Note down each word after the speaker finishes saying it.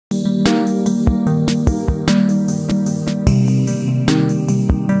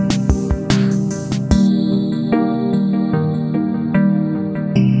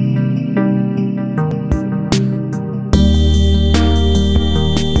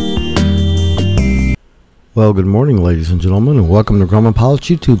Well, good morning, ladies and gentlemen, and welcome to Grumman Pilot's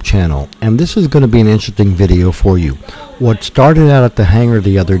YouTube channel. And this is going to be an interesting video for you. What started out at the hangar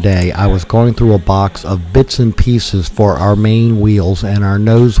the other day, I was going through a box of bits and pieces for our main wheels and our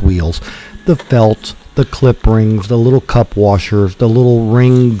nose wheels. The felts, the clip rings, the little cup washers, the little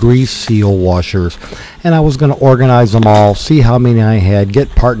ring grease seal washers. And I was going to organize them all, see how many I had, get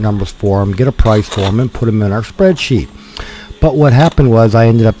part numbers for them, get a price for them, and put them in our spreadsheet. But what happened was I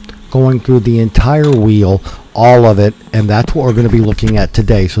ended up going through the entire wheel, all of it, and that's what we're going to be looking at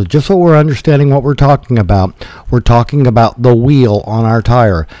today. So just so we're understanding what we're talking about the wheel on our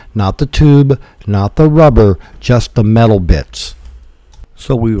tire, not the tube, not the rubber, just the metal bits.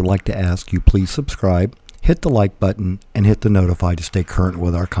 So we would like to ask you, please subscribe, hit the like button, and hit the notify to stay current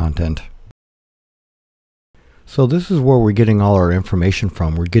with our content. So this is where we're getting all our information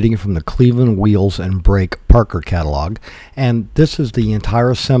from. We're getting it from the Cleveland Wheels and Brake Parker catalog. And this is the entire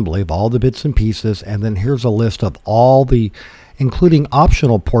assembly of all the bits and pieces. And then here's a list of all the, including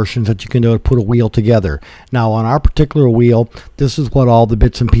optional portions that you can do to put a wheel together. Now on our particular wheel, this is what all the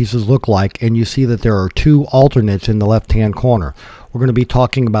bits and pieces look like. And you see that there are two alternates in the left-hand corner. We're going to be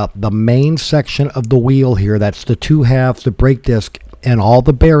talking about the main section of the wheel here. That's the two halves, the brake disc, and all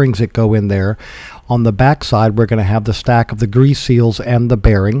the bearings that go in there. On the back side, we're going to have the stack of the grease seals and the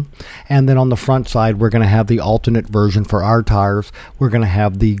bearing. And then on the front side, we're going to have the alternate version for our tires. We're going to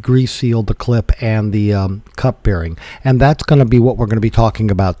have the grease seal, the clip, and the cup bearing. And that's going to be what we're going to be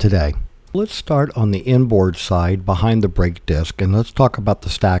talking about today. Let's start on the inboard side behind the brake disc, and let's talk about the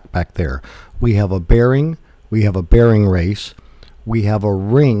stack back there. We have a bearing, we have a bearing race, we have a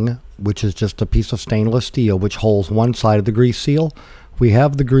ring, which is just a piece of stainless steel which holds one side of the grease seal. We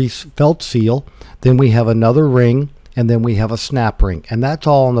have the grease felt seal, then we have another ring, and then we have a snap ring, and that's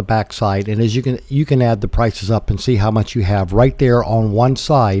all on the back side. And as you can add the prices up and see how much you have right there on one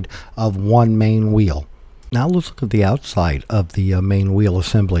side of one main wheel. Now let's look at the outside of the main wheel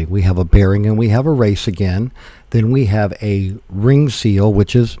assembly. We have a bearing and we have a race again. Then we have a ring seal,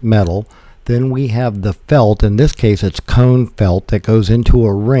 which is metal. Then we have the felt, in this case it's cone felt, that goes into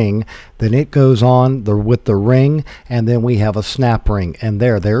a ring. Then it goes on with the ring, and then we have a snap ring. And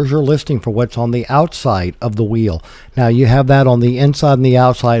there's your listing for what's on the outside of the wheel. Now you have that on the inside and the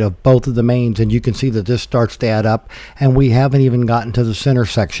outside of both of the mains, and you can see that this starts to add up, and we haven't even gotten to the center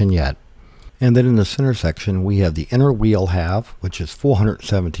section yet. And then in the center section, we have the inner wheel half, which is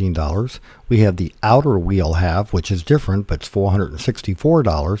 $417. We have the outer wheel half, which is different, but it's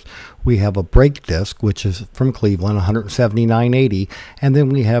 $464. We have a brake disc, which is from Cleveland, $179.80. And then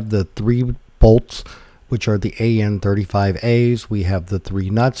we have the three bolts, which are the AN35As. We have the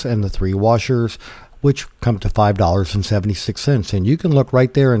three nuts and the three washers, which come to $5.76. And you can look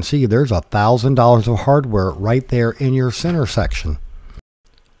right there and see there's $1,000 of hardware right there in your center section.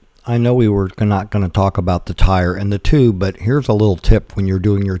 I know we were not going to talk about the tire and the tube, but here's a little tip when you're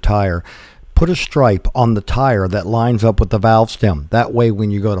doing your tire. Put a stripe on the tire that lines up with the valve stem. That way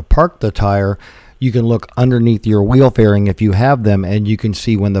when you go to park the tire, you can look underneath your wheel fairing if you have them, and you can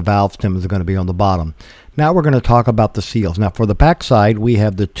see when the valve stem is going to be on the bottom. Now we're going to talk about the seals. Now for the back side, we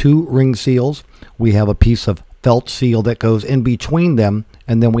have the two ring seals. We have a piece of felt seal that goes in between them,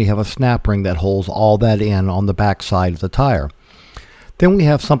 and then we have a snap ring that holds all that in on the back side of the tire. Then we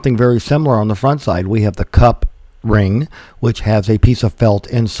have something very similar on the front side. We have the cup ring, which has a piece of felt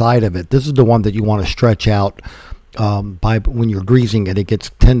inside of it. This is the one that you want to stretch out when you're greasing it.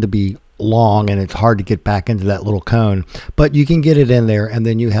 It tend to be long, and it's hard to get back into that little cone, but you can get it in there. And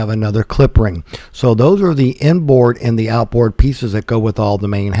then you have another clip ring. So those are the inboard and the outboard pieces that go with all the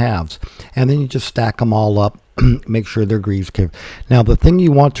main halves. And then you just stack them all up, make sure they're greased. Now the thing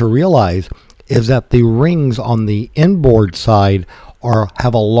you want to realize is that the rings on the inboard side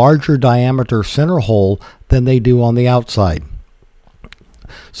have a larger diameter center hole than they do on the outside.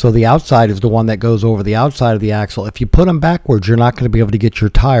 So the outside is the one that goes over the outside of the axle. If you put them backwards, you're not going to be able to get your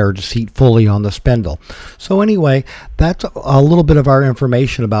tire to seat fully on the spindle. So anyway, that's a little bit of our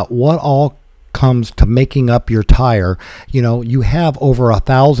information about what all comes to making up your tire. You know, you have over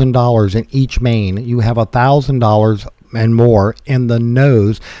 $1,000 in each main. You have $1,000 and more in the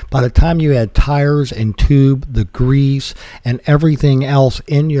nose. By the time you add tires and tube, the grease, and everything else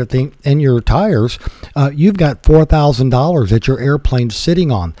in your tires, you've got $4,000 that your airplane's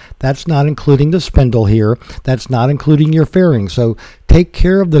sitting on. That's not including the spindle here. That's not including your fairing. So take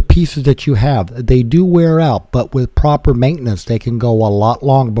care of the pieces that you have. They do wear out, but with proper maintenance, they can go a lot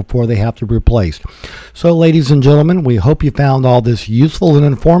longer before they have to be replaced. So ladies and gentlemen, we hope you found all this useful and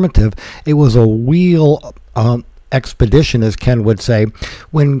informative. It was a wheel expedition, as Ken would say.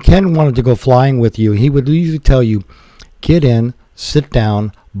 When Ken wanted to go flying with you, he would usually tell you, get in, sit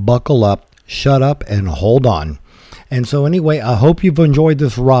down, buckle up, shut up and hold on. And so anyway, I hope you've enjoyed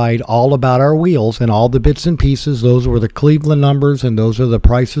this ride all about our wheels and all the bits and pieces. Those were the Cleveland numbers, and those are the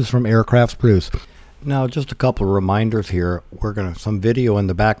prices from Aircrafts Produced. Now, just a couple of reminders here. Some video in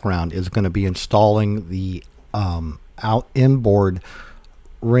the background is going to be installing the inboard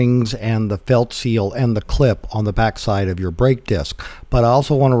rings and the felt seal and the clip on the back side of your brake disc. But I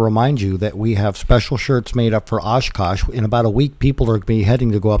also want to remind you that we have special shirts made up for Oshkosh. In about a week, people are going to be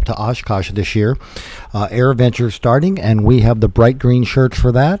heading to go up to Oshkosh this year. Air Venture starting, and we have the bright green shirts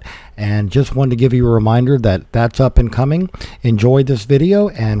for that. And just wanted to give you a reminder that that's up and coming. Enjoy this video,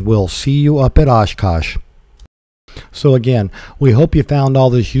 and we'll see you up at Oshkosh. So again, we hope you found all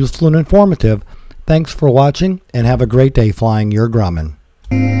this useful and informative. Thanks for watching, and have a great day flying your Grumman.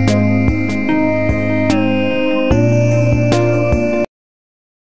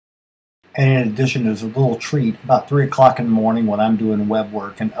 And in addition, as a little treat, about 3 o'clock in the morning when I'm doing web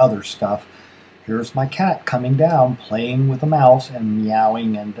work and other stuff, here's my cat coming down, playing with a mouse and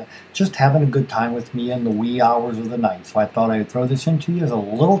meowing and just having a good time with me in the wee hours of the night. So I thought I'd throw this into you as a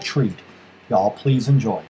little treat. Y'all please enjoy.